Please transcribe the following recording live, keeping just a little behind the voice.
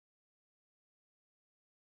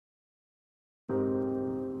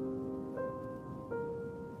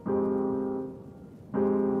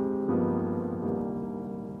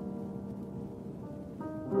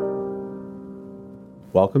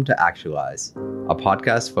Welcome to Actualize, a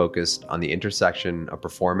podcast focused on the intersection of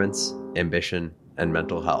performance, ambition, and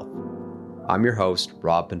mental health. I'm your host,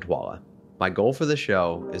 Rob Pintwala. My goal for the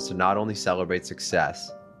show is to not only celebrate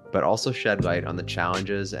success, but also shed light on the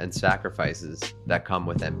challenges and sacrifices that come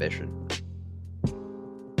with ambition.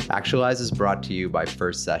 Actualize is brought to you by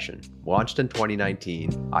First Session. Launched in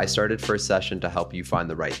 2019, I started First Session to help you find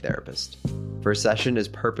the right therapist. First Session is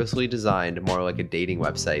purposely designed more like a dating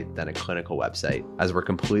website than a clinical website, as we're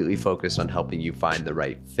completely focused on helping you find the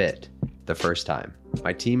right fit the first time.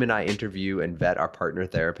 My team and I interview and vet our partner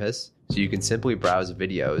therapists, so you can simply browse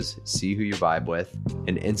videos, see who you vibe with,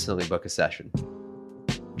 and instantly book a session.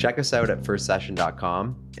 Check us out at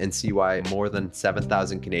firstsession.com and see why more than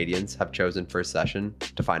 7,000 Canadians have chosen First Session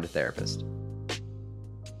to find a therapist.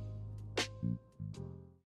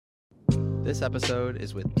 This episode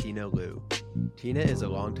is with Tina Liu. Tina is a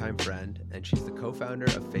longtime friend, and she's the co-founder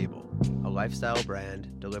of Fable, a lifestyle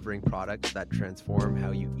brand delivering products that transform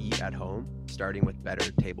how you eat at home, starting with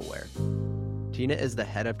better tableware. Tina is the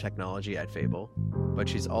head of technology at Fable, but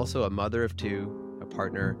she's also a mother of two, a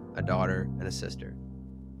partner, a daughter, and a sister.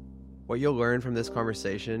 What you'll learn from this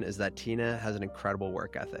conversation is that Tina has an incredible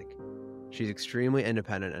work ethic. She's extremely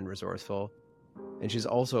independent and resourceful, and she's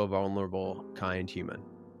also a vulnerable, kind human.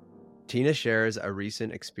 Tina shares a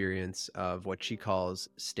recent experience of what she calls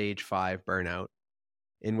stage 5 burnout,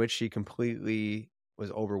 in which she completely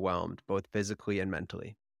was overwhelmed, both physically and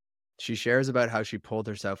mentally. She shares about how she pulled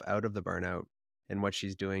herself out of the burnout and what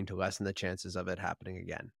she's doing to lessen the chances of it happening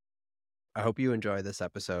again. I hope you enjoy this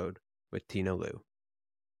episode with Tina Liu.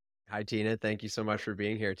 Hi, Tina. Thank you so much for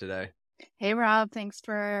being here today. Hey, Rob. Thanks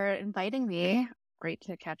for inviting me. Great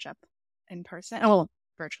to catch up in person. Oh,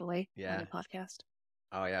 virtually on the podcast.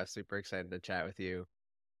 Oh, yeah. Super excited to chat with you.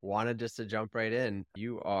 Wanted just to jump right in.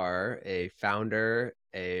 You are a founder,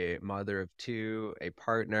 a mother of two, a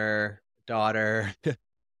partner, daughter.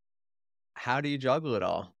 How do you juggle it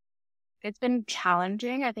all? It's been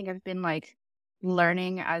challenging. I think I've been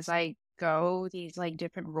learning as I go these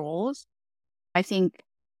different roles. I think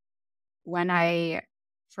when I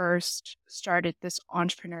first started this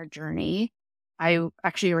entrepreneur journey, I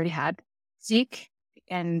actually already had Zeke,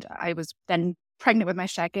 and I was then pregnant with my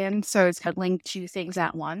second. So it's juggling two things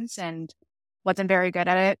at once and wasn't very good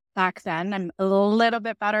at it back then. I'm a little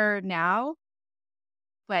bit better now,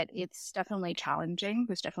 but it's definitely challenging.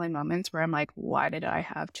 There's definitely moments where I'm like, why did I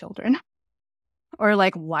have children? Or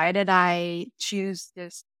why did I choose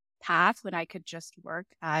this path when I could just work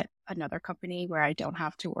at another company where I don't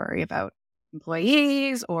have to worry about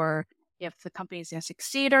employees or if the company is going to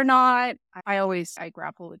succeed or not. I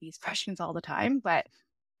grapple with these questions all the time, but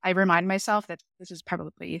I remind myself that this is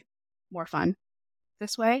probably more fun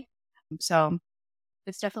this way. So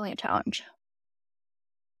it's definitely a challenge.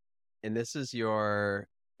 And is this your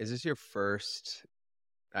first,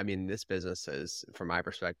 this business is, from my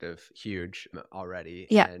perspective, huge already.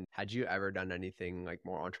 Yeah. And had you ever done anything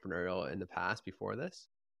more entrepreneurial in the past before this?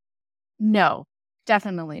 No,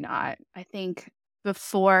 definitely not. I think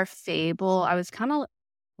before Fable, I was kind of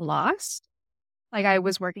lost. I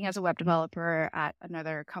was working as a web developer at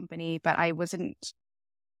another company, but I wasn't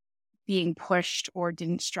being pushed or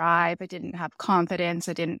didn't strive. I didn't have confidence.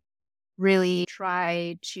 I didn't really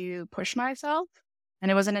try to push myself.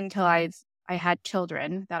 And it wasn't until I had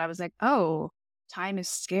children that I was like, oh, time is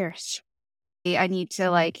scarce. I need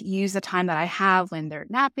to use the time that I have when they're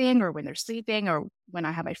napping or when they're sleeping or when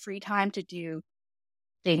I have my free time to do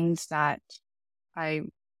things that I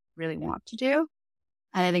really want to do.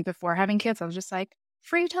 And I think before having kids, I was just like,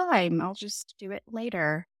 free time, I'll just do it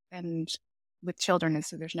later. And with children,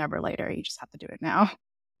 there's never later. You just have to do it now.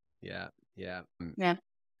 Yeah. Yeah.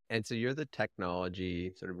 And so you're the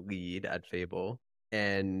technology sort of lead at Fable.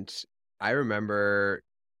 And I remember,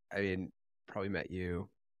 probably met you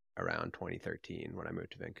around 2013 when I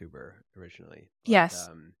moved to Vancouver originally. But, yes.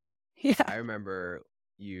 Yeah. I remember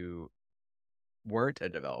you weren't a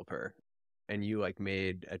developer and you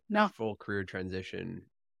made a full career transition,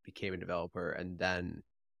 became a developer, and then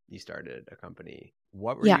you started a company.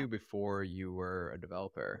 What were you before you were a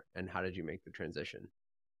developer, and how did you make the transition?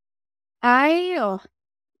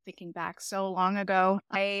 Thinking back so long ago,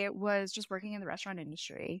 I was just working in the restaurant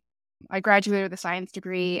industry. I graduated with a science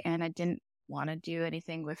degree and I didn't want to do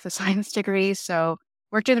anything with the science degree. So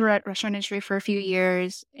worked in the restaurant industry for a few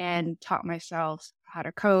years and taught myself how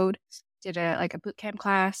to code, did a boot camp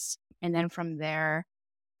class. And then from there,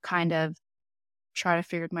 kind of try to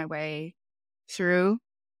figure my way through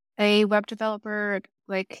a web developer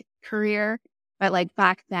career. But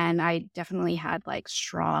back then, I definitely had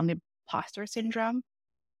strong imposter syndrome.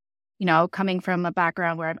 Coming from a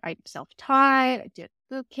background where I self-taught, I did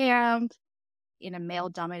boot camp in a male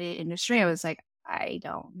dominated industry. I was like, I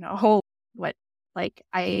don't know what,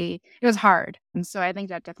 it was hard. And so I think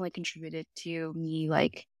that definitely contributed to me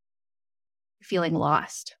like feeling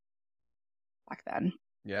lost back then.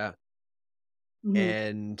 Yeah. Mhm.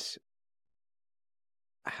 And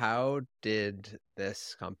how did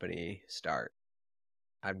this company start?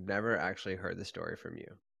 I've never actually heard the story from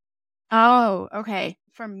you. Oh, okay.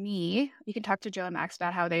 For me, you can talk to Joe and Max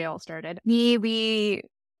about how they all started. We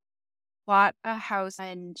bought a house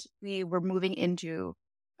and we were moving into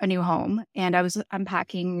a new home. And I was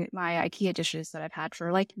unpacking my IKEA dishes that I've had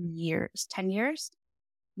for like years, 10 years.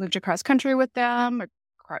 Moved across country with them,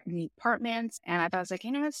 new apartments. And I thought, I was like,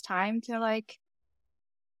 it's time to like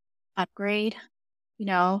upgrade, you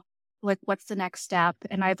know, like what's the next step?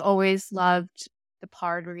 And I've always loved the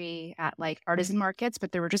pottery at like artisan markets,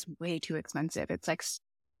 but they were just way too expensive. It's like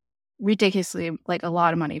ridiculously like a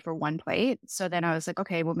lot of money for one plate. So then I was like,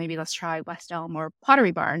 okay, well maybe let's try West Elm or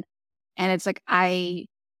Pottery Barn. And it's like the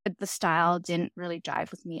style didn't really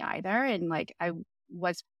jive with me either. And like I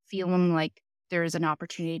was feeling like there's an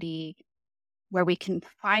opportunity where we can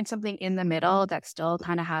find something in the middle that still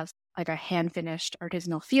kind of has like a hand finished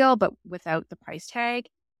artisanal feel, but without the price tag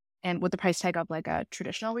and with the price tag of like a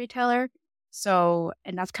traditional retailer. So,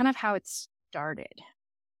 and that's kind of how it started.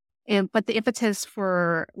 But the impetus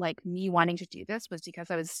for like me wanting to do this was because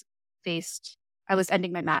I was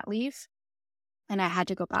ending my mat leave and I had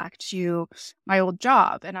to go back to my old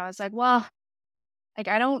job. And I was like, well, like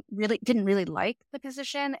I didn't really like the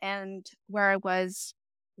position and where I was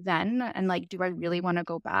then. And like, do I really want to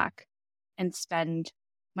go back and spend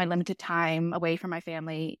my limited time away from my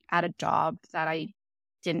family at a job that I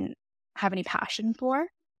didn't have any passion for?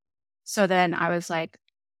 So then I was like,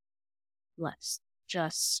 let's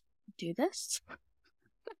just do this.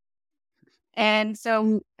 And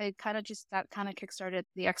so it kind of that kind of kickstarted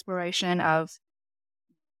the exploration of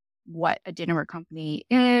what a dinnerware company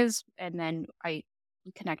is. And then I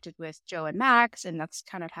connected with Joe and Max, and that's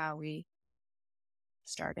kind of how we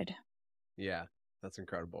started. Yeah, that's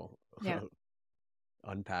incredible. Yeah.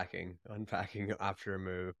 Unpacking after a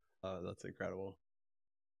move. That's incredible.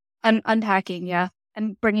 And unpacking, yeah.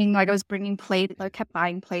 And I was bringing plates, I kept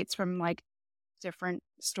buying plates from like different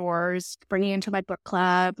stores, bringing into my book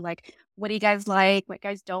club. Like, what do you guys like? What you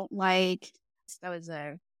guys don't like? So that was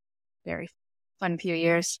a very fun few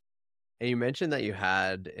years. And you mentioned that you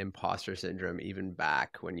had imposter syndrome even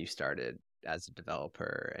back when you started as a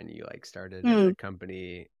developer and you like started in Hmm. a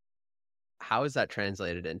company. How is that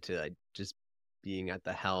translated into like just being at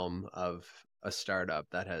the helm of a startup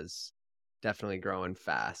that has definitely grown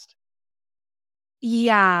fast?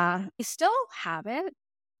 Yeah, I still have it,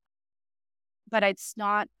 but it's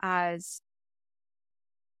not as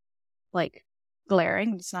like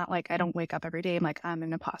glaring. It's not like I don't wake up every day. I'm like, I'm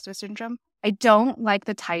an imposter syndrome. I don't like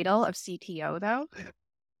the title of CTO though.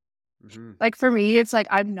 Hmm. Like for me, it's like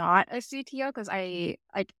I'm not a CTO because I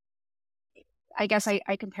guess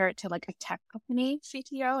I compare it to like a tech company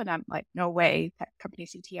CTO, and I'm like, no way, tech company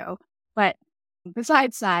CTO. But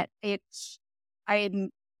besides that,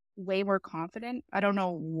 I'm way more confident. I don't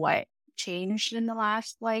know what changed in the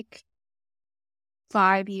last like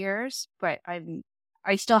 5 years, but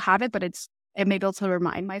I still have it, but I'm able to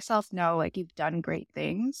remind myself, no, like you've done great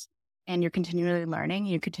things and you're continually learning,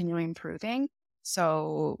 you're continually improving.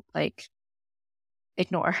 So like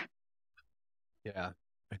ignore. Yeah.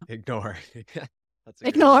 Ignore. That's a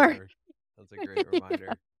great Ignore. reminder. That's a great reminder.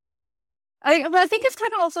 But I think it's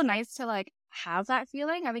kind of also nice to like have that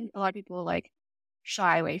feeling. I think a lot of people like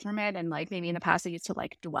shy away from it and like maybe in the past they used to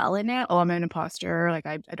like dwell in it. Oh, I'm an imposter, like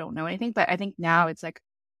I don't know anything. But I think now it's like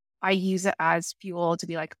I use it as fuel to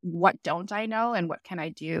be like, what don't I know and what can I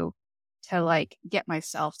do to like get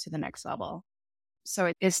myself to the next level? So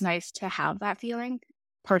it is nice to have that feeling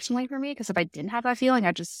personally for me, because if I didn't have that feeling,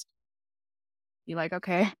 I'd just be like,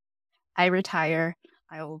 okay, I retire.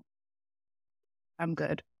 I'll, I'm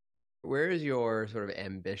good. Where is your sort of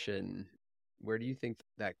ambition? Where do you think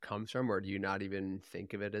that comes from? Or do you not even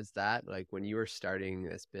think of it as that? Like when you were starting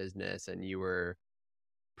this business and you were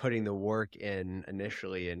putting the work in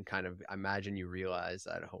initially and kind of I imagine you realize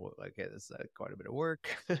that whole like hey, this is quite a bit of work.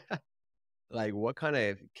 Like what kind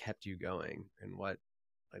of kept you going and what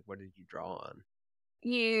did you draw on?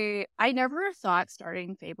 I never thought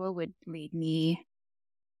starting Fable would lead me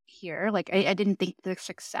here. Like I didn't think the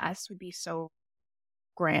success would be so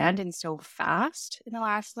grand and so fast in the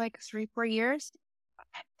last like 3, 4 years.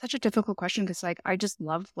 Such a difficult question because like I just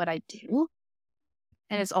love what I do.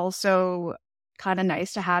 And it's also kind of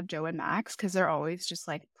nice to have Joe and Max because they're always just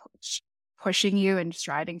like pushing you and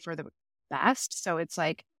striving for the best. So it's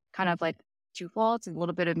like kind of like twofold. It's a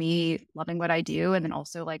little bit of me loving what I do, and then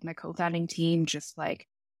also like my co-founding team just like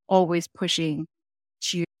always pushing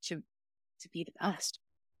to be the best.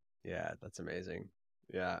 Yeah, that's amazing.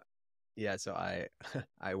 Yeah. Yeah, so I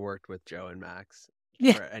I worked with Joe and Max.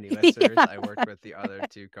 Yeah. For any listeners, I worked with the other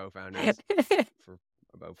two co-founders for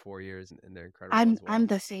about 4 years, and they're incredible as I'm well.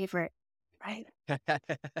 the favorite, right?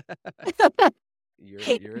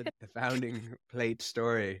 You're the founding plate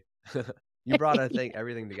story. You brought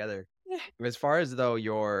everything together. As far as though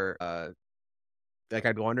your like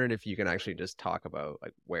I'd wondered if you can actually just talk about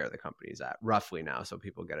like where the company's at roughly now so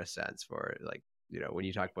people get a sense for like, when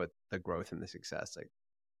you talk about the growth and the success, like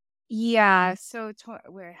Yeah, so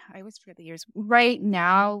where I always forget the years. Right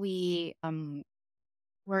now, we're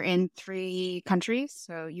in 3 countries,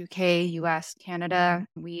 so UK, US, Canada.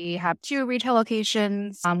 We have 2 retail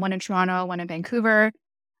locations, one in Toronto, one in Vancouver.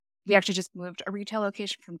 We actually just moved a retail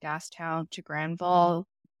location from Gastown to Granville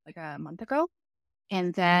like a month ago.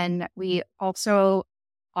 And then we also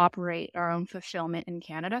operate our own fulfillment in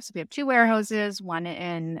Canada. So we have 2 warehouses, one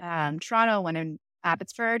in Toronto, one in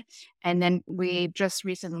Abbotsford. And then we just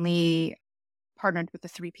recently partnered with the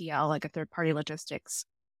 3PL, like a third-party logistics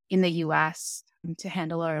in the US to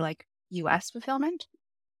handle our like US fulfillment.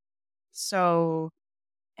 So,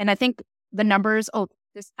 and I think the numbers,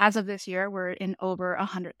 as of this year, we're in over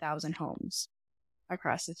 100,000 homes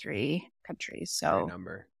across the 3 countries. great So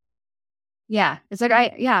number. yeah, it's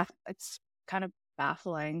like, it's kind of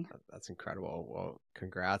baffling. That's incredible. Well,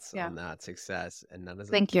 congrats Yeah. on that success. And that is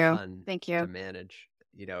a Thank you. ton Thank to you. manage,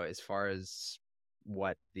 as far as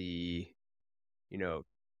what the,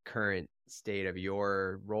 current state of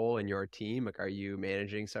your role in your team. Like, are you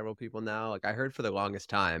managing several people now? Like I heard for the longest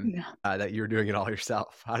time No, that you're doing it all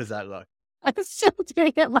yourself. How does that look? I'm still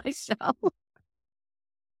doing it myself.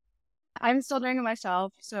 I'm still doing it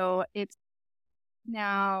myself. So it's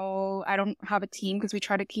now I don't have a team because we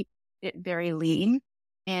try to keep it very lean.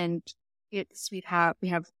 And we have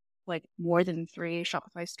like more than 3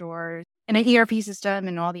 Shopify stores and an ERP system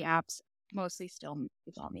and all the apps. Mostly still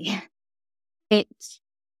it's on me. It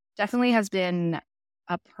definitely has been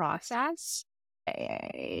a process.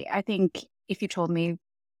 I think if you told me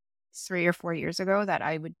 3 or 4 years ago that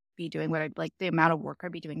I would be doing what I'd like the amount of work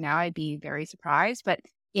I'd be doing now, I'd be very surprised. But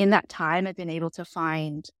in that time, I've been able to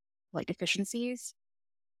find like efficiencies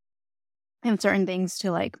and certain things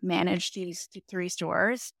to like manage these 3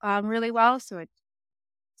 stores really well.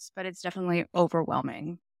 But it's definitely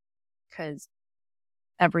overwhelming because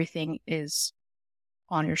everything is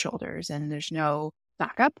on your shoulders and there's no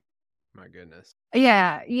backup. My goodness.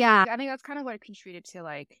 Yeah, yeah. I think that's kind of what contributed to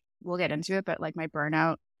like we'll get into it, but like my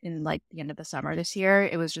burnout in like the end of the summer this year,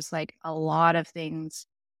 it was just like a lot of things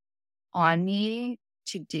on me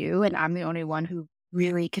to do, and I'm the only one who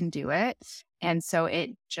really can do it. And so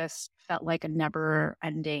it just felt like a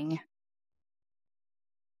never-ending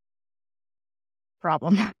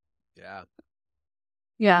problem. Yeah,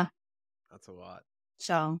 Yeah. that's a lot.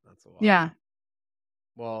 So, That's a lot. yeah.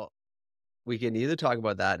 Well, we can either talk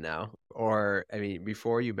about that now, or I mean,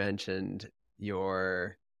 before you mentioned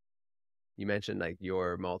like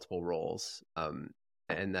your multiple roles,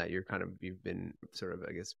 and that you've been sort of,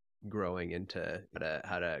 I guess, growing into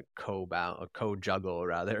how to co-juggle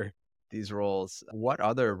rather these roles. What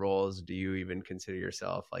other roles do you even consider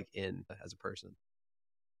yourself like in as a person?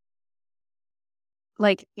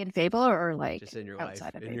 Like in Fable or like Just in your life,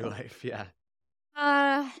 outside of Fable? yeah.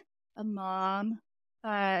 A mom,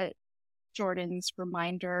 Jordan's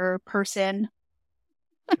reminder person.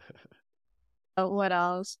 What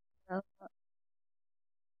else? A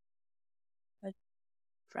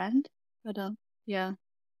friend? But yeah.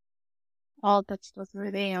 Those were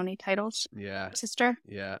the only titles. Yeah, Sister,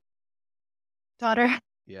 yeah, daughter.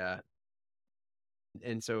 yeah.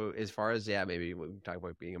 And so as far as, yeah, maybe we can talk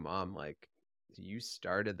about being a mom, like you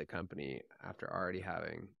started the company after already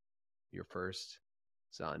having your first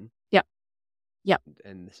son. Yep. Yep.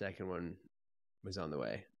 And the second one was on the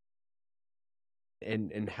way.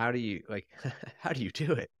 And how do you how do you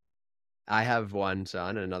do it? I have one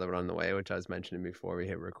son and another one on the way, which I was mentioning before we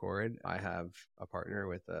hit record. I have a partner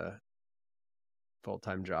with a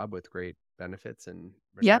full-time job with great benefits and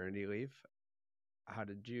Yep. maternity leave. How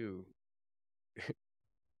did you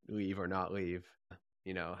leave or not leave?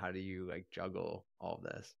 How do you like juggle all of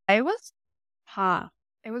this? It was tough.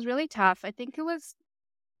 It was really tough. I think it was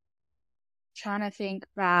trying to think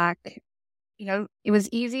back. It was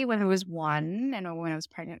easy when it was one and when I was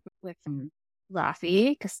pregnant with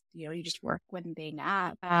Rafi because, you just work when they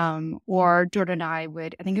nap. Or Jordan and I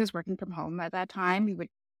think he was working from home at that time. We would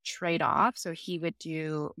trade off. So he would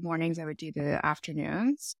do mornings, I would do the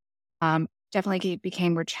afternoons. definitely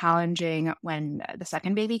became more challenging when the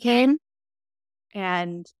second baby came.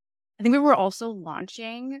 And I think we were also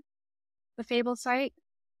launching the Fable site,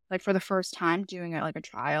 like for the first time, doing like a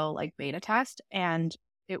trial, like beta test. And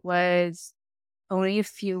it was only a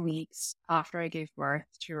few weeks after I gave birth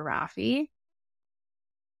to Rafi.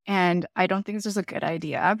 And I don't think this is a good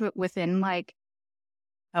idea, but within like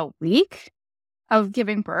a week of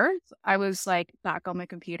giving birth, I was like back on my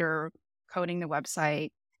computer, coding the website,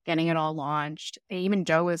 getting it all launched. And even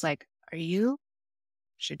Joe was like,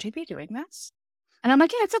 should you be doing this? And I'm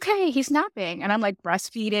like, yeah, it's okay. He's napping. And I'm like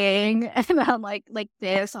breastfeeding. And I'm like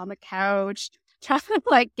this on the couch, trying to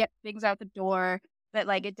like get things out the door. But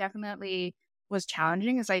like it definitely was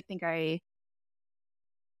challenging as I think I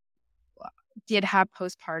did have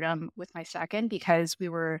postpartum with my second because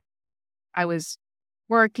I was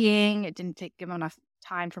working. It didn't give enough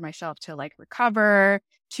time for myself to like recover.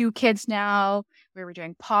 2 kids now. We were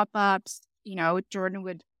doing pop-ups. Jordan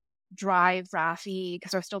would drive Rafi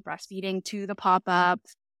because I was still breastfeeding to the pop-up,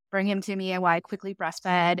 bring him to me while I quickly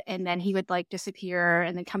breastfed, and then he would like disappear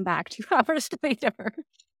and then come back 2 hours later.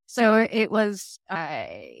 So it was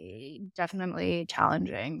definitely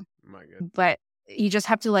challenging. Oh my God. But you just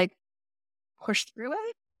have to like push through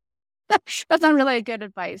it. That's not really good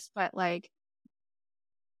advice, but like,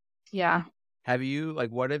 yeah.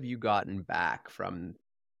 What have you gotten back from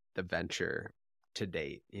the venture to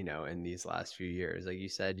date, in these last few years? Like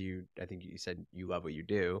I think you said you love what you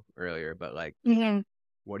do earlier, but like, Mhm.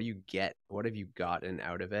 what do you get? What have you gotten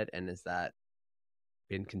out of it? And is that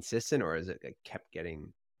been consistent, or is it like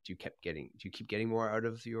do you keep getting more out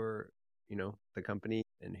of your, the company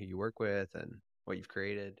and who you work with and what you've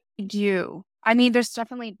created? I do. I mean, there's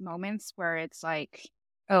definitely moments where it's like,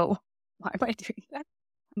 oh, why am I doing that?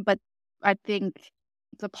 But I think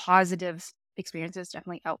the positive experiences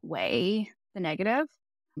definitely outweigh the negative.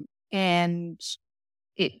 And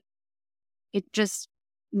it it just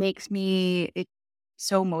makes me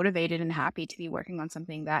so motivated and happy to be working on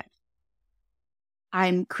something that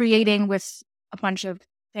I'm creating with a bunch of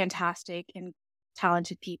fantastic and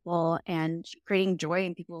talented people and creating joy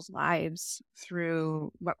in people's lives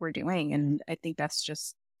through what we're doing. And I think that's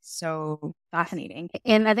just so fascinating.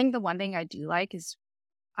 And I think the one thing I do like is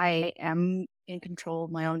I am in control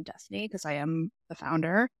of my own destiny because I am the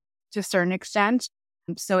founder to a certain extent.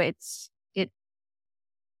 So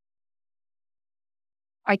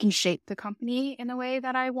I can shape the company in a way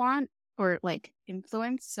that I want or like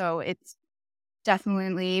influence. So it's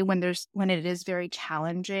definitely when it is very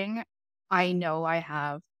challenging, I know I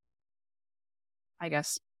have, I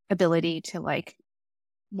guess, ability to like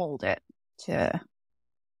mold it to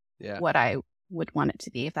Yeah. what I would want it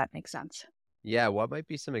to be, if that makes sense. Yeah. What might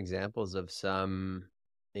be some examples of some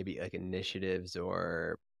maybe like initiatives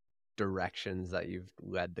or directions that you've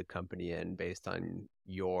led the company in based on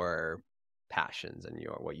your passions and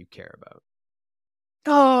what you care about?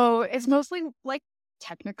 Oh, it's mostly like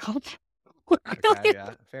technical. Okay, Really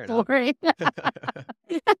yeah, fair enough. boring.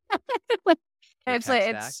 Like, Your tech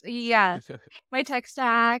stack. it's yeah, my tech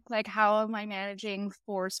stack, like how am I managing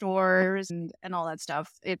 4 stores and all that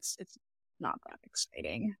stuff. It's not that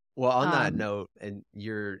exciting. Well, on that Um, note, and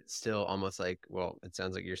you're still almost like, well, it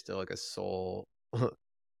sounds like you're still like a sole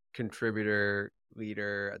contributor,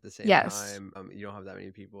 leader at the same yes. time. You don't have that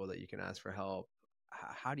many people that you can ask for help.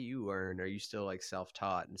 How do you learn? Are you still like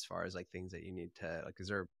self-taught as far as like things that you need to like? Is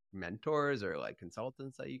there mentors or like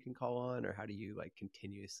consultants that you can call on, or how do you like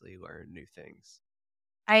continuously learn new things?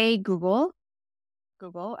 I Google.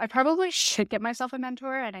 I probably should get myself a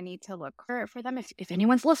mentor and I need to look for them if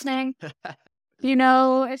anyone's listening.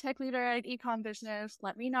 A tech leader at ecom business,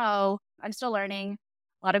 let me know. I'm still learning.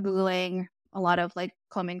 A lot of Googling, a lot of like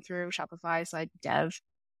combing through Shopify's like dev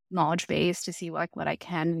knowledge base to see like what I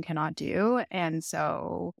can and cannot do. And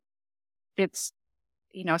so it's,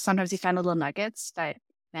 sometimes you find little nuggets that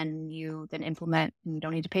then you then implement and you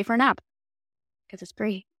don't need to pay for an app because it's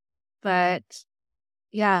free. But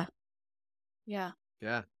yeah, yeah.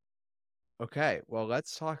 Yeah. Okay. Well,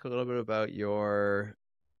 let's talk a little bit about your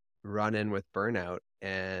run in with burnout.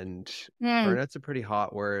 And Mm, burnout's a pretty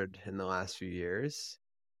hot word in the last few years.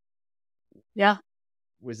 yeah.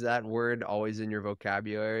 Was that word always in your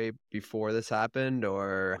vocabulary before this happened,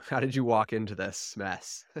 or how did you walk into this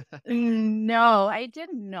mess? No, I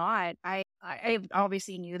did not. I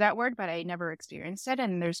obviously knew that word, but I never experienced it.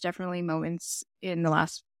 And there's definitely moments in the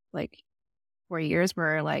last like 4 years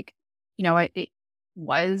where like, it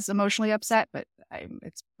was emotionally upset, but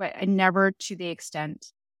but I never to the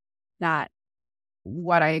extent that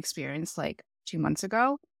what I experienced like 2 months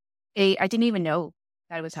ago. I didn't even know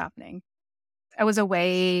that it was happening. I was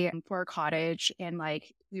away for a cottage and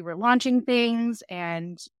like we were launching things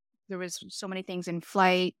and there was so many things in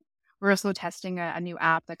flight. We were also testing a new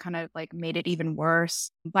app that kind of like made it even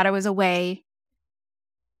worse. But I was away,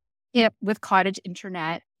 with cottage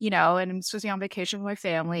internet, and I'm supposed to be on vacation with my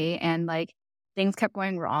family, and like things kept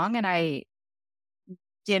going wrong, and I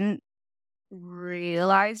didn't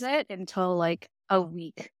realize it until like a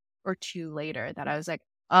week or two later that I was like,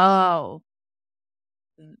 oh,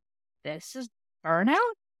 this is burnout.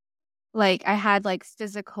 Like I had like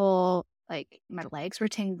physical, like my legs were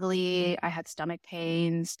tingly, I had stomach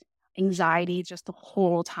pains, anxiety just the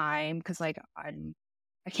whole time because like I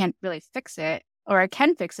can't really fix it, or I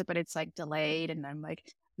can fix it, but it's like delayed and I'm like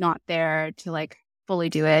not there to like fully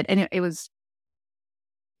do it. And it was,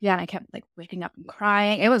 yeah, and I kept like waking up and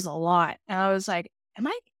crying. It was a lot. And I was like, am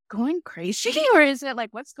I going crazy or is it like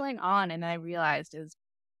what's going on? And I realized is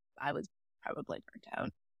I was probably burnt out.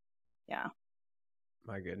 Yeah.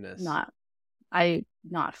 My goodness. Not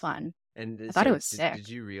fun. And I thought it so was sick. did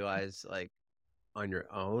you realize like on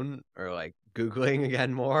your own or like Googling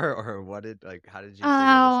again more or how did you figure this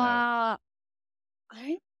out?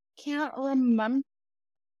 I can't remember.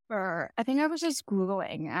 I think I was just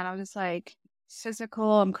Googling and I was just like,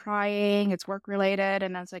 physical, I'm crying, it's work related.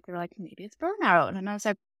 And I was like, they're like, maybe it's burnout. And I was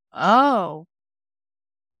like, oh,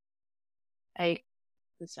 it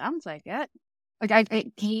sounds like it. Like I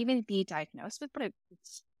can't even be diagnosed with, but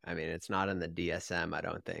it's. I mean, it's not in the DSM, I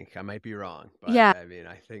don't think. I might be wrong, but Yeah. I mean,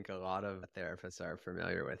 I think a lot of therapists are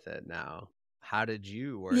familiar with it now. How did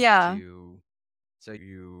you work Yeah. so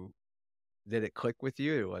did it click with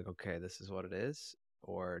you? Like, okay, this is what it is?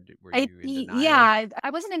 Or were I you in denial? yeah, I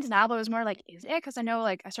wasn't in denial, but it was more like, is it? Because I know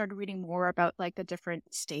like I started reading more about like the different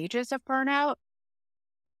stages of burnout.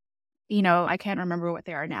 I can't remember what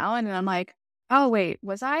they are now. And then I'm like, oh wait,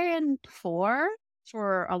 was I in 4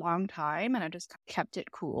 for a long time? And I just kept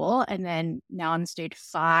it cool. And then now I'm stage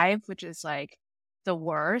 5, which is like the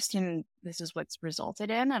worst. And this is what's resulted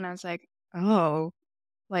in. And I was like, oh,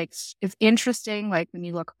 like it's interesting. Like when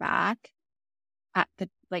you look back at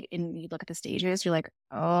and you look at the stages, you're like,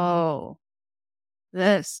 oh,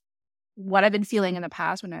 what I've been feeling in the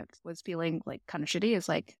past when I was feeling like kind of shitty is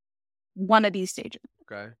like one of these stages.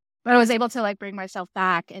 Okay. But I was able to like bring myself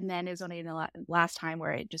back, and then it was only the last time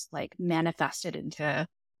where it just like manifested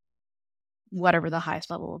whatever the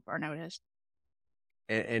highest level of burnout is.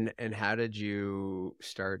 And how did you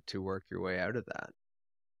start to work your way out of that?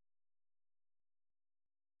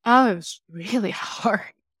 Oh, it was really hard.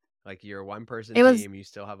 Like you're a one-person team, you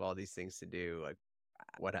still have all these things to do. Like,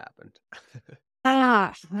 what happened?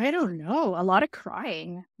 I don't know. A lot of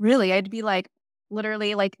crying. Really, I'd be like,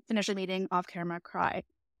 literally, like finish a meeting off camera, cry,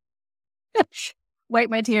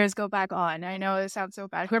 wipe my tears, go back on. I know it sounds so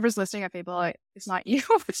bad. Whoever's listening at Fable, it's not you,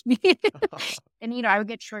 it's me. And I would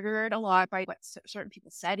get triggered a lot by what certain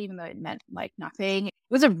people said, even though it meant like nothing. It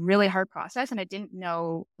was a really hard process, and I didn't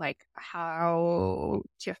know like how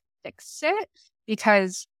to fix it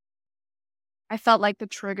because I felt like the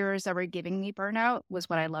triggers that were giving me burnout was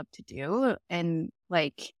what I love to do. And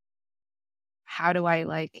like, how do I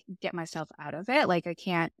like get myself out of it? Like I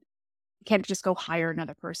can't just go hire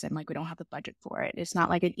another person. Like we don't have the budget for it. It's not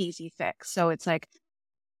like an easy fix. So it's like,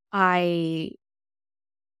 I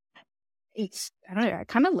don't know. I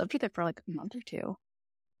kind of lived with it for like a month or 2.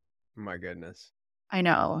 My goodness. I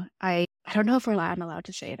know. I don't know if I'm allowed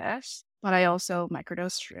to say this, but I also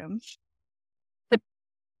microdosed shrooms.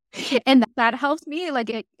 And that helped me. Like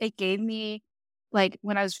it gave me, like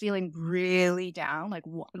when I was feeling really down, like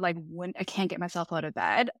when I can't get myself out of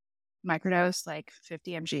bed, microdose like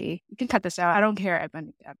 50 mg. You can cut this out. I don't care.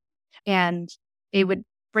 And it would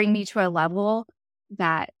bring me to a level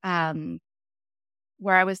that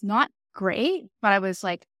where I was not great, but I was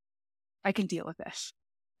like, I can deal with this.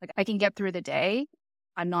 Like I can get through the day.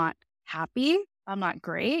 I'm not happy. I'm not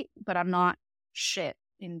great, but I'm not shit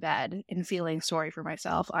in bed and feeling sorry for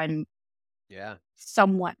myself. I'm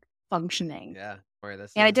somewhat functioning. Yeah.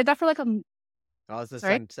 And I did that for like it's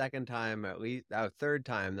the second time, at least, third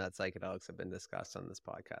time that psychedelics have been discussed on this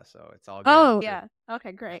podcast. So it's all good. Oh, yeah.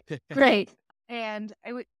 Okay, great. Great. And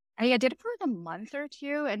I did it for like a month or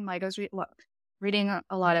 2. And like I was reading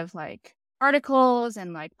a lot of like articles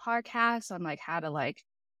and like podcasts on like how to like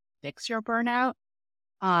fix your burnout.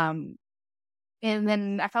 And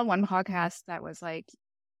then I found one podcast that was like,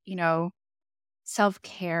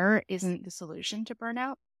 self-care isn't the solution to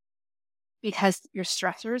burnout because your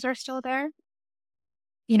stressors are still there.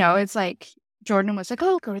 It's like Jordan was like,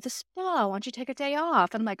 oh, go to the spa. Why don't you take a day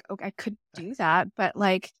off? And I'm like, okay, I could do that. But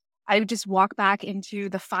like, I would just walk back into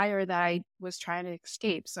the fire that I was trying to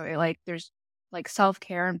escape. So there's like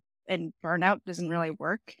self-care and burnout doesn't really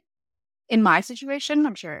work in my situation,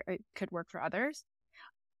 I'm sure it could work for others.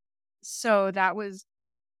 So that was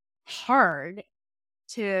hard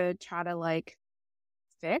to try to like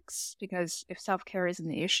fix, because if self-care isn't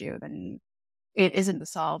the issue, then it isn't the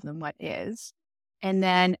solve, then what is? And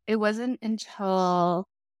then it wasn't until,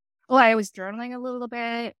 well, I was journaling a little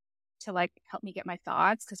bit to like help me get my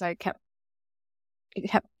thoughts, because it kept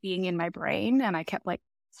being in my brain and I kept like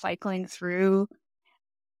cycling through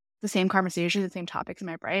the same conversations, the same topics in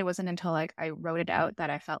my brain. It wasn't until like I wrote it out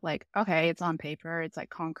that I felt like, okay, it's on paper, it's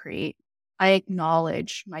like concrete. I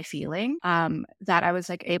acknowledge my feeling, that I was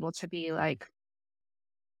like able to be like,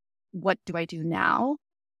 what do I do now?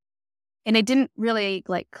 And it didn't really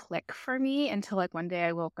like click for me until like one day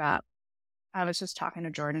I woke up. I was just talking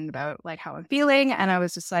to Jordan about like how I'm feeling. And I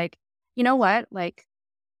was just like, you know what? Like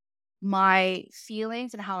my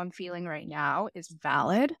feelings and how I'm feeling right now is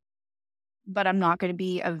valid, but I'm not going to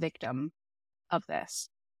be a victim of this.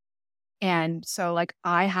 And so like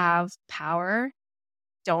I have power,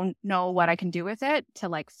 don't know what I can do with it to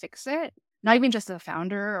like fix it. Not even just as a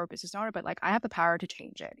founder or business owner, but like I have the power to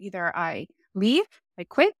change it. Either I leave, I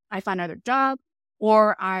quit, I find another job,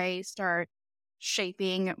 or I start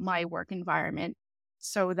shaping my work environment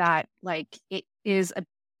so that like it is a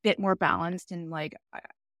bit more balanced and like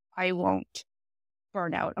I won't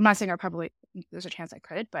burn out. I'm not saying I probably, there's a chance I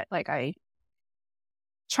could, but like I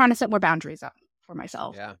trying to set more boundaries up for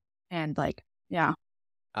myself. Yeah. And like, yeah.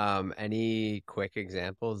 Any quick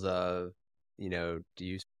examples of, do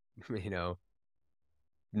you, you know,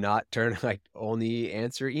 not turn like only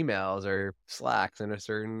answer emails or Slacks in a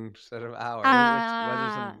certain set of hours? What are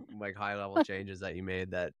Uh, some like high level changes that you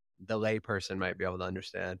made that the layperson might be able to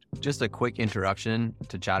understand? Just a quick interruption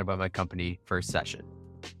to chat about my company, First Session.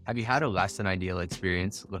 Have you had a less than ideal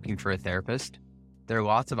experience looking for a therapist? There are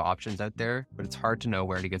lots of options out there, but it's hard to know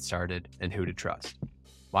where to get started and who to trust.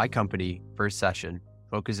 My company, First Session,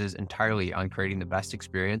 focuses entirely on creating the best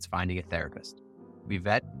experience finding a therapist. We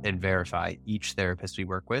vet and verify each therapist we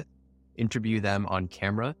work with, interview them on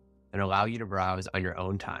camera, and allow you to browse on your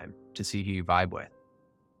own time to see who you vibe with.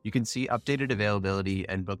 You can see updated availability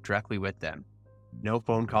and book directly with them. No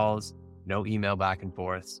phone calls, no email back and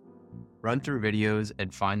forths. Run through videos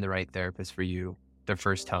and find the right therapist for you the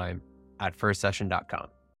first time at firstsession.com.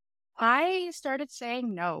 I started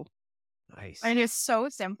saying no. Nice. And it's so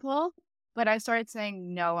simple, but I started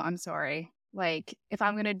saying, no, I'm sorry. Like, if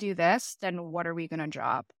I'm going to do this, then what are we going to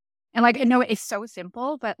drop? And like, I know it's so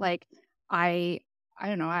simple, but like, I, I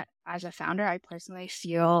don't know, as a founder, I personally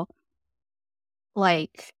feel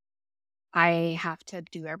like I have to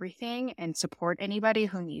do everything and support anybody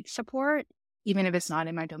who needs support, even if it's not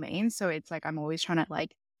in my domain. So it's like, I'm always trying to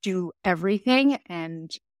like do everything,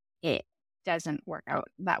 and it doesn't work out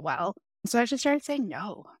that well. So I just started saying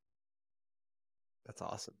no. That's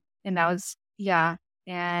awesome. And that was, yeah.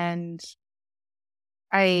 And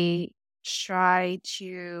I try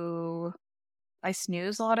to, I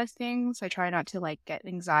snooze a lot of things. I try not to like get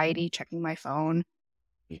anxiety checking my phone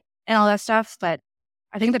and all that stuff. But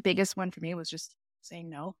I think the biggest one for me was just saying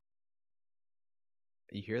no.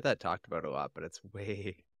 You hear that talked about a lot, but it's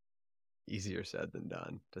way easier said than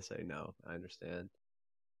done to say no. I understand.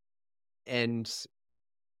 And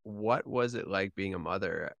what was it like being a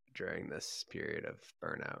mother during this period of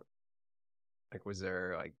burnout? Like, was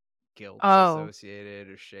there like guilt Oh, associated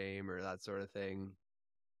or shame or that sort of thing?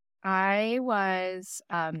 I was,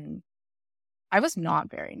 I was not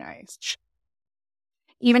very nice.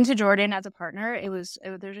 Even to Jordan as a partner, there's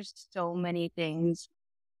just so many things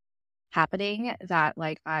happening that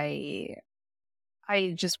like I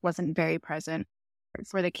just wasn't very present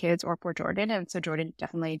for the kids or for Jordan. And so Jordan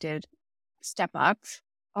definitely did step up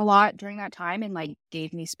a lot during that time and like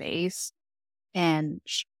gave me space and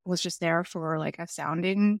was just there for like a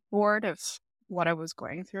sounding board of what I was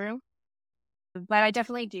going through. But I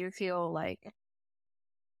definitely do feel like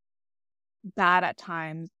bad at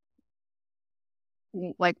times,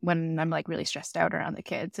 like when I'm like really stressed out around the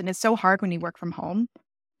kids. And it's so hard when you work from home.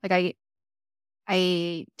 Like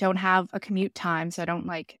I don't have a commute time, so I'm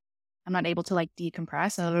not able to like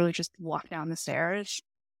decompress. I literally just walk down the stairs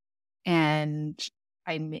and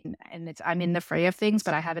I'm in the fray of things,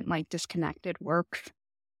 but I haven't like disconnected work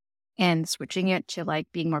and switching it to like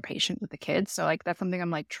being more patient with the kids. So like that's something I'm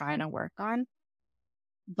like trying to work on.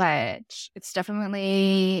 But it's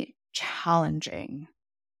definitely challenging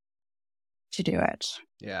to do it.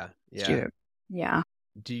 Yeah. Yeah.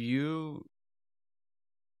 Do you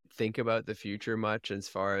think about the future much as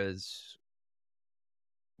far as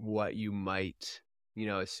what you might,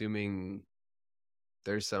 assuming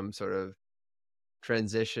there's some sort of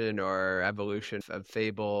transition or evolution of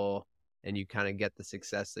Fable? and you kind of get the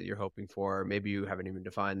success that you're hoping for. Maybe you haven't even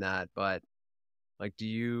defined that, but like, do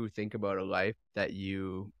you think about a life that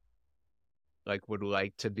you like would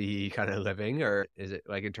like to be kind of living, or is it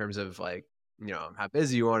like in terms of like, how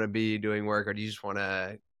busy you want to be doing work, or do you just want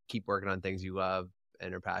to keep working on things you love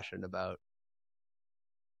and are passionate about?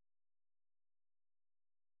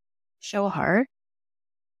 So hard.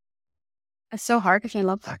 It's so hard because I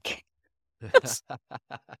love working. That's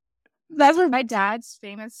what my dad's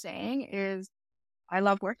famous saying is, I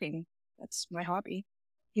love working. That's my hobby.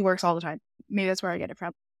 He works all the time. Maybe that's where I get it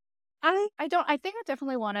from. I don't I think I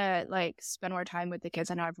definitely want to like spend more time with the kids.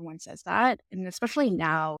 I know everyone says that, and especially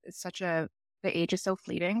now, the age is so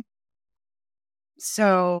fleeting.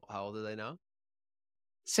 So How old are they now?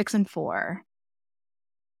 6 and 4.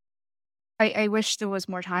 I wish there was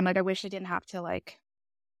more time. Like I wish I didn't have to like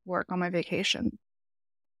work on my vacation.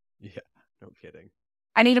 Yeah, no kidding.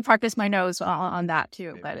 I need to practice my nose on that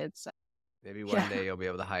too, but Maybe it's maybe one yeah. day you'll be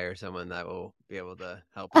able to hire someone that will be able to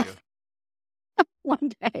help you.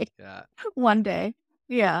 One day. Yeah. One day.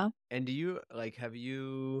 Yeah. And do you like have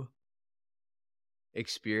you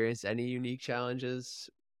experienced any unique challenges,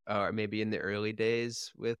 or maybe in the early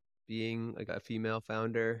days with being like a female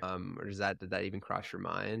founder? Or did that even cross your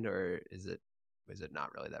mind, or is it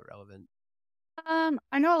not really that relevant?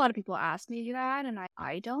 I know a lot of people ask me that, and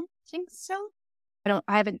I don't think so.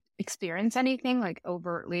 I haven't experienced anything like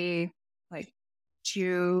overtly like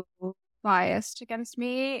too biased against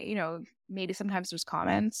me. Maybe sometimes there's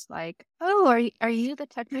comments like, "Oh, are you the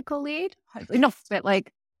technical lead?" No, but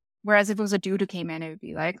like, whereas if it was a dude who came in, it would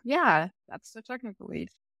be like, "Yeah, that's the technical lead."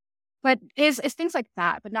 But it's things like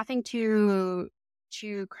that, but nothing too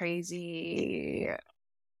crazy,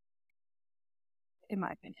 in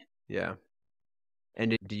my opinion. Yeah.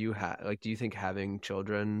 And do you do you think having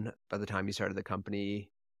children by the time you started the company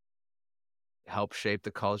helped shape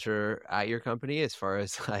the culture at your company as far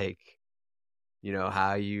as like,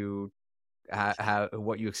 how you how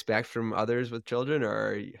what you expect from others with children,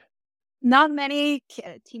 or Not many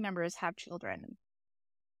team members have children.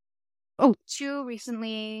 Oh, two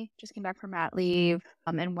recently just came back from mat leave,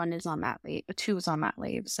 and one is on mat leave. Two is on mat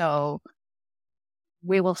leave, so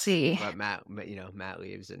we will see. but Matt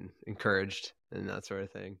leaves and encouraged and that sort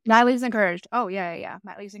of thing. Mat leave's encouraged. Oh yeah, yeah, yeah.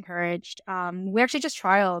 Mat leave's encouraged. We actually just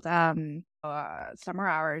trialed summer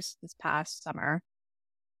hours this past summer,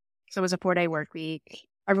 so it was a 4-day work week.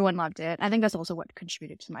 Everyone loved it. I think that's also what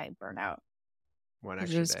contributed to my burnout. One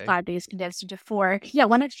Because it extra was day. 5 days condensed into 4. Yeah,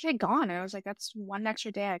 one extra day gone. And I was like, that's one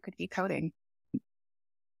extra day I could be coding.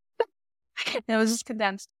 And it was just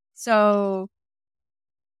condensed. So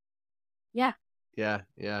yeah. Yeah,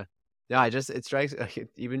 yeah. Yeah, it strikes like,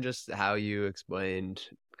 even just how you explained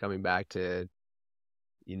coming back to,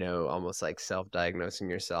 almost like self-diagnosing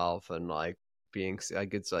yourself and like being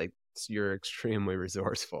like it's like you're extremely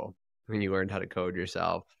resourceful. When you learned how to code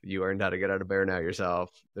yourself, you learned how to get out of burnout yourself.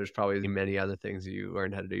 There's probably many other things you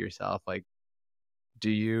learned how to do yourself. Like, do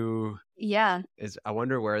you Yeah. is I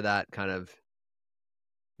wonder where that kind of,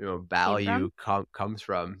 Came from. value comes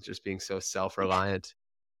from, just being so self-reliant.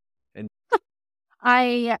 And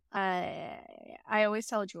I always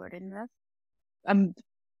tell Jordan this. I'm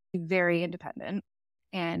very independent.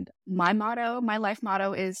 And my life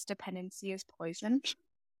motto is dependency is poison.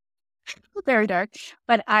 Very dark.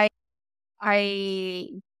 But I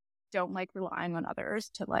don't like relying on others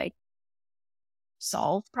to like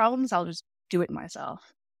solve problems. I'll just do it myself.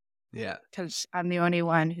 yeah. Because I'm the only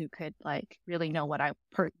one who could like really know what I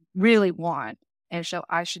really want, and so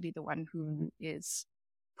I should be the one who is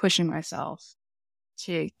pushing myself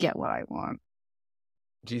to get what I want.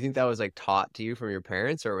 Do you think that was like taught to you from your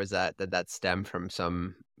parents, or was that stemmed from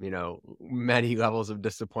some, many levels of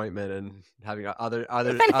disappointment and having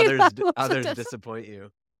Many levels of others disappoint you?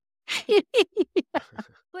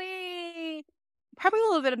 Probably a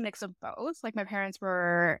little bit of mix of both. Like my parents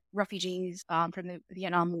were refugees from the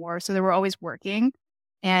Vietnam War, so they were always working,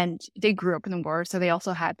 and they grew up in the war, so they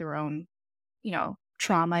also had their own,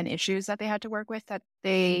 trauma and issues that they had to work with that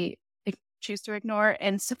they choose to ignore.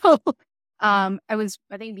 And so, I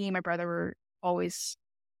think me and my brother were always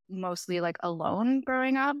mostly like alone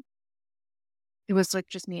growing up. It was like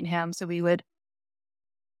just me and him, so we were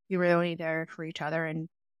only there for each other and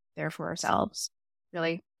there for ourselves.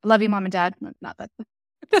 Really, I love you, mom and dad. Not that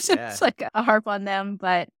this Yeah, is like a harp on them,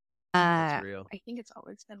 but that's real. I think it's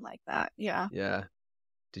always been like that. Yeah. Yeah.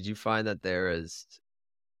 Did you find that there is,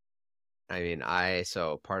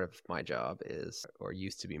 so part of my job is, or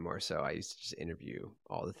used to be more so, I used to just interview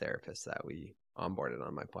all the therapists that we onboarded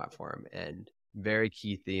on my platform. And very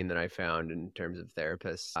key theme that I found in terms of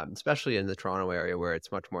therapists, especially in the Toronto area where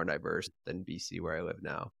it's much more diverse than BC where I live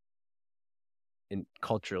now,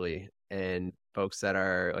 culturally, and folks that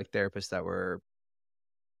are like therapists that were,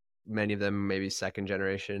 many of them maybe second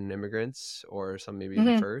generation immigrants, or some maybe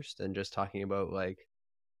even Hmm. first, and just talking about like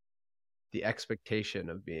the expectation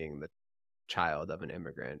of being the child of an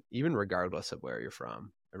immigrant, even regardless of where you're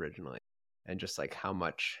from originally, and just like how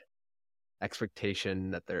much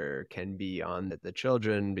expectation that there can be on the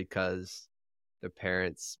children because the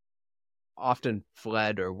parents often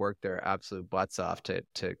fled or worked their absolute butts off to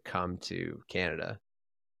come to Canada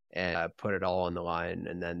and put it all on the line,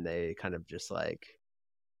 and then they kind of just like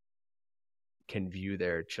can view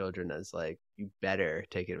their children as like, you better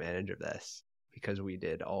take advantage of this because we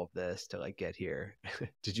did all of this to like get here.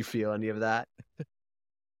 Did you feel any of that?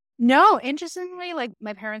 No, interestingly, like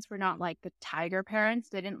my parents were not like the tiger parents.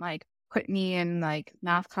 They didn't like put me in like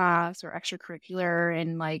math class or extracurricular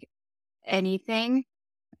and like anything.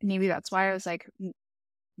 Maybe that's why I was like,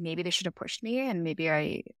 maybe they should have pushed me, and maybe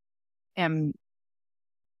I am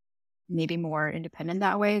maybe more independent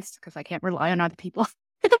that way because I can't rely on other people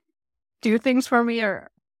to do things for me. Or,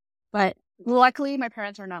 but luckily, my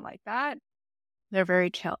parents are not like that. They're very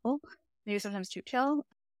chill, maybe sometimes too chill.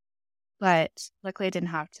 But luckily, I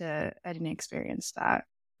didn't experience that.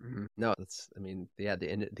 No, that's, I mean, yeah,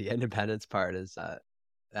 the independence part is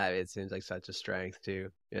it seems like such a strength too.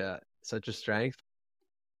 Yeah, such a strength.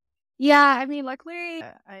 Yeah, I mean, luckily,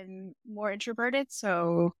 I'm more introverted,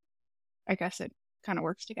 so I guess it kind of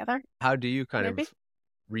works together. How do you kind Maybe. of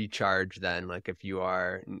recharge then? Like if you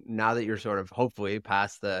are, now that you're sort of hopefully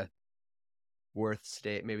past the worth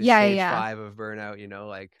state, maybe Yeah, stage yeah. 5 of burnout, you know,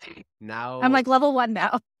 like I'm now, like level 1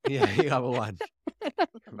 now. yeah, you have a one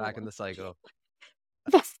Level back in one. the cycle.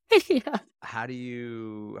 Yeah. How do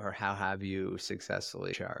you, or how have you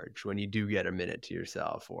successfully charged when you do get a minute to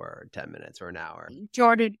yourself, or 10 minutes or an hour?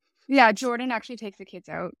 Jordan, yeah, Jordan actually takes the kids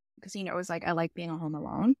out because he knows like I like being home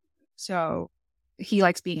alone. So he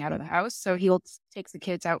likes being out of the house. So he'll takes the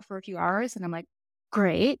kids out for a few hours, and I'm like,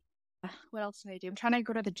 great. What else do I do? I'm trying to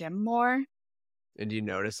go to the gym more. And do you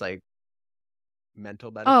notice like mental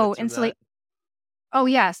Oh, benefits from and so that? like, oh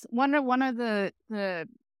yes, one of the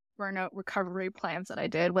burnout recovery plans that I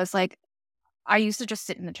did was like I used to just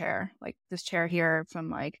sit in the chair, like this chair here from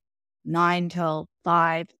like 9 till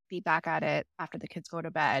 5, be back at it after the kids go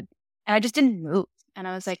to bed. And I just didn't move. And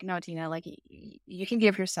I was like, no, Tina, like you can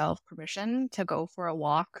give yourself permission to go for a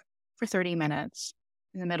walk for 30 minutes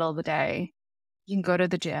in the middle of the day. You can go to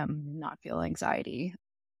the gym and not feel anxiety.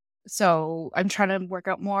 So I'm trying to work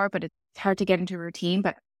out more, but it's hard to get into a routine,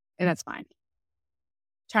 but and that's fine.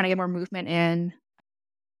 Trying to get more movement in.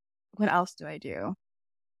 What else do I do?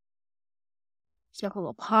 Smoke a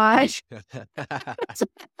little pot.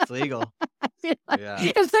 It's legal.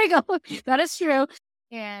 Yeah. It's like, oh, that is true.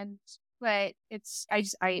 And, but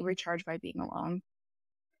I recharge by being alone.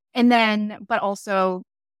 And then, but also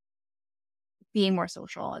being more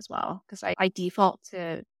social as well. Cause I default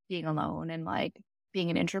to being alone and like being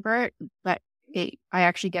an introvert, but I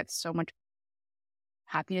actually get so much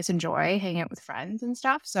happiness and joy hanging out with friends and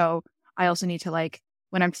stuff. So I also need to like,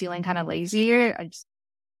 when I'm feeling kind of lazy, I just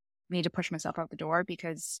need to push myself out the door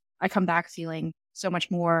because I come back feeling so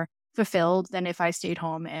much more fulfilled than if I stayed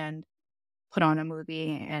home and put on a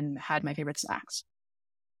movie and had my favorite snacks.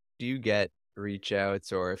 Do you get reach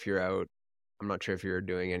outs, or if you're out, I'm not sure if you're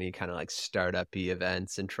doing any kind of like startup-y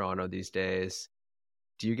events in Toronto these days,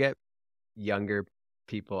 do you get younger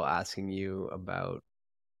people asking you about,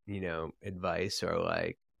 advice, or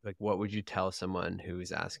like what would you tell someone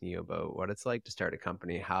who's asking you about what it's like to start a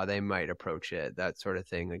company, how they might approach it, that sort of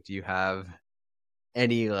thing? Like, do you have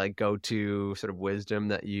any like go-to sort of wisdom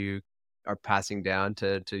that you are passing down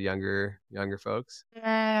to younger folks?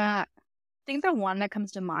 I think the one that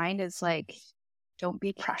comes to mind is like, don't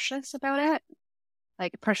be precious about it.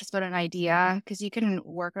 Like precious about an idea because you can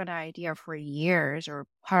work on an idea for years or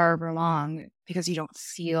however long because you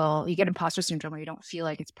get imposter syndrome where you don't feel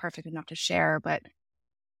like it's perfect enough to share. But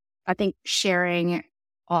I think sharing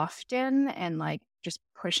often and like just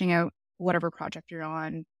pushing out whatever project you're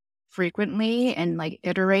on frequently and like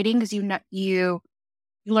iterating because you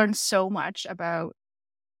learn so much about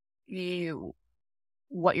you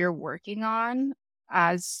what you're working on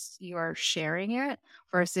as you're sharing it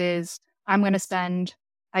versus I'm going to spend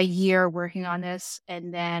a year working on this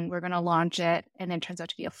and then we're going to launch it and then it turns out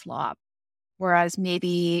to be a flop. Whereas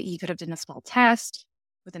maybe you could have done a small test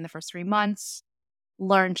within the first 3 months,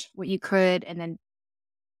 learned what you could, and then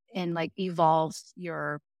and like evolved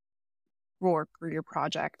your work or your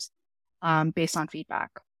project based on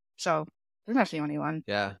feedback. So I think that's the only one.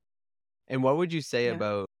 Yeah. And what would you say Yeah.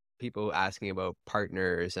 about people asking about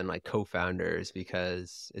partners and like co-founders?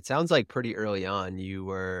 Because it sounds like pretty early on you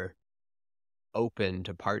were open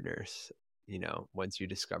to partners, you know, once you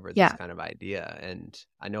discover this Yeah. kind of idea. And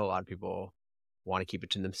I know a lot of people want to keep it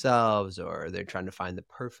to themselves, or they're trying to find the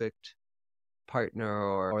perfect partner,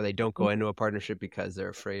 or they don't go into a partnership because they're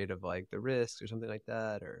afraid of like the risks or something like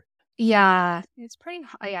that. Or Yeah, it's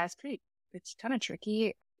kind of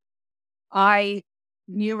tricky. I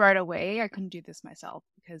knew right away I couldn't do this myself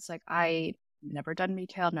because like I never done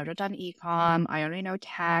retail, never done e-com. I only know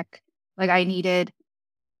tech. Like I needed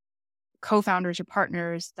co-founders or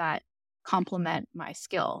partners that complement my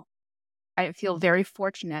skill. I feel very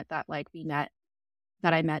fortunate that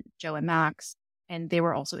I met Joe and Max, and they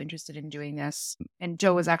were also interested in doing this. And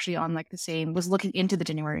Joe was actually on like was looking into the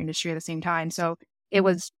dinnerware industry at the same time. So I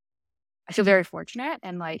feel very fortunate,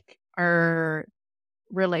 and like our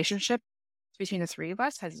relationship between the three of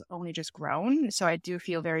us has only just grown. So I do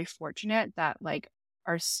feel very fortunate that like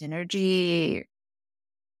our synergy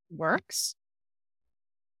works.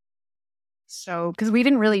 So, because we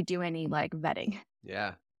didn't really do any like vetting.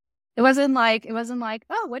 yeah, It wasn't like,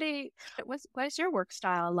 oh, what is your work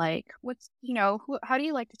style like? How do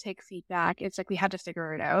you like to take feedback? It's like we had to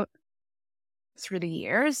figure it out through the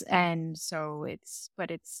years. And so it's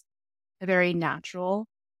a very natural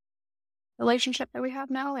relationship that we have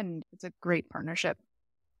now. And it's a great partnership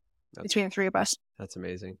between the three of us. that's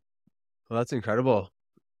amazing. Well, that's incredible.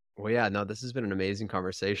 Well, yeah, no, this has been an amazing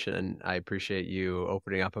conversation, and I appreciate you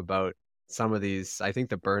opening up about some of these. I think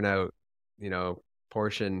the burnout, you know,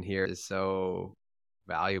 portion here is so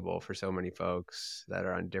valuable for so many folks that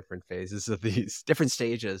are on different phases of these different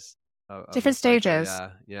stages of the Different cycle. stages.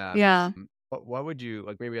 Yeah, yeah. Yeah. What would you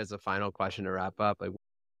like, maybe as a final question to wrap up, like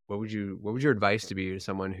what would your advice to be to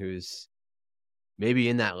someone who's maybe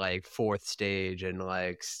in that like fourth stage and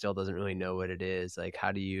like still doesn't really know what it is? Like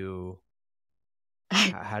how did you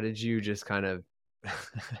just kind of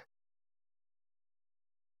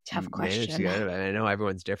Tough manage to question. get out of it? I know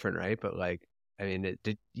everyone's different, right? But like, I mean,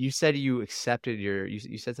 you said you accepted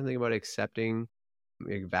you said something about accepting,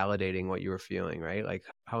 like, validating what you were feeling, right? Like,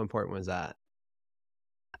 how important was that?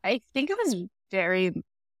 I think it was very,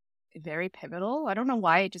 very pivotal. I don't know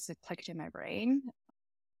why it just clicked in my brain.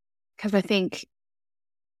 Because I think,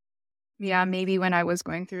 yeah, maybe when I was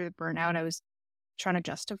going through the burnout, I was trying to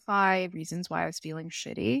justify reasons why I was feeling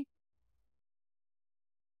shitty.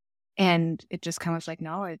 And it just kind of was like,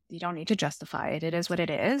 no, you don't need to justify it. It is what it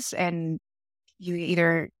is. And you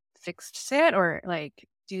either fix it or like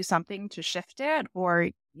do something to shift it, or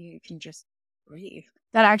you can just leave.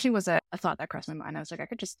 That actually was a thought that crossed my mind. I was like, I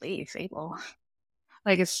could just leave Fable.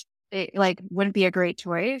 Like it like wouldn't be a great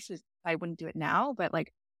choice. I wouldn't do it now, but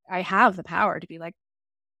like I have the power to be like,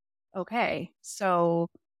 okay, so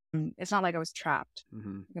it's not like I was trapped.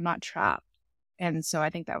 Mm-hmm. I'm not trapped. And so I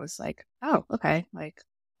think that was like, oh, okay, like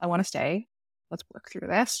I want to stay. Let's work through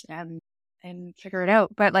this and figure it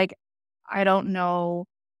out. But like I don't know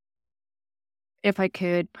if I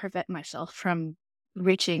could prevent myself from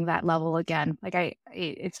reaching that level again. Like I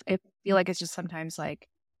feel like it's just sometimes like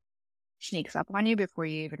sneaks up on you before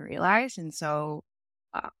you even realize. And so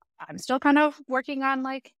uh, I'm still kind of working on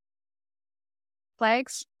like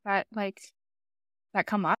flags that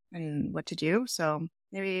come up and what to do. So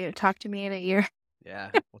maybe talk to me in a year.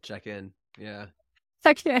 Yeah, we'll check in. Yeah.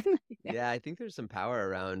 Section. Yeah, I think there's some power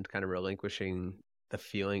around kind of relinquishing the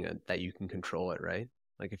feeling that you can control it, right?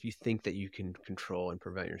 Like if you think that you can control and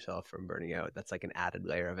prevent yourself from burning out, that's like an added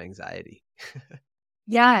layer of anxiety.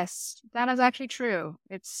 Yes, that is actually true.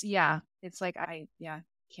 It's like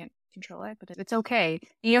can't control it, but it's okay.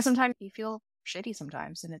 Sometimes you feel shitty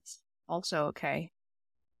sometimes, and it's also okay.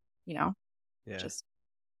 Yeah, Just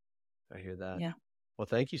I hear that. yeah. Well,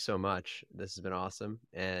 thank you so much. This has been awesome,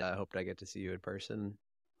 and I hope I get to see you in person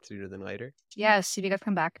sooner than later. Yes, if you guys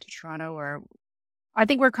come back to Toronto, or I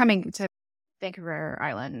think we're coming to Vancouver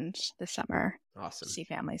Island this summer Awesome. to see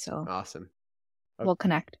family, so Awesome. we'll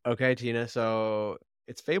connect. Okay, Tina. So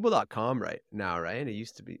it's fable.com right now, right? It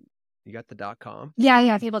used to be, you got the .com?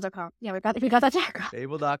 Yeah, fable.com. Yeah, we got that .com.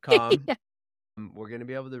 Fable.com. Yeah. We're going to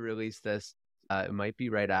be able to release this. It might be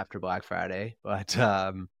right after Black Friday, but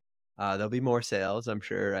there'll be more sales, I'm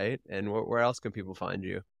sure, right? And where else can people find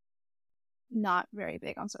you? Not very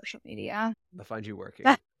big on social media. They'll find you working.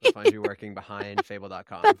 They'll find you working behind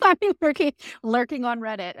fable.com. They'll find me lurking on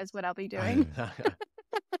Reddit is what I'll be doing.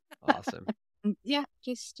 Awesome. Yeah,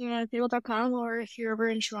 just fable.com, or if you're over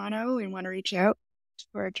in Toronto and want to reach out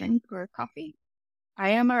for a drink or a coffee, I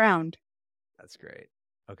am around. That's great.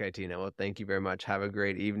 Okay, Tina. Well, thank you very much. Have a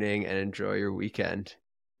great evening and enjoy your weekend.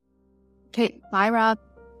 Okay, bye, Rob.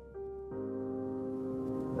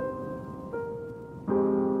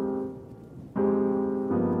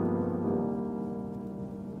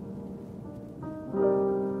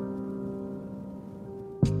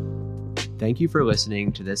 Thank you for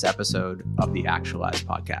listening to this episode of the Actualize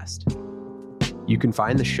podcast. You can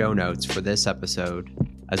find the show notes for this episode,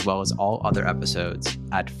 as well as all other episodes,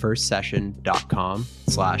 at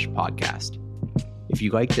firstsession.com/podcast. If you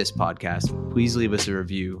like this podcast, please leave us a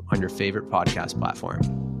review on your favorite podcast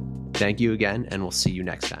platform. Thank you again, and we'll see you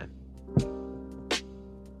next time.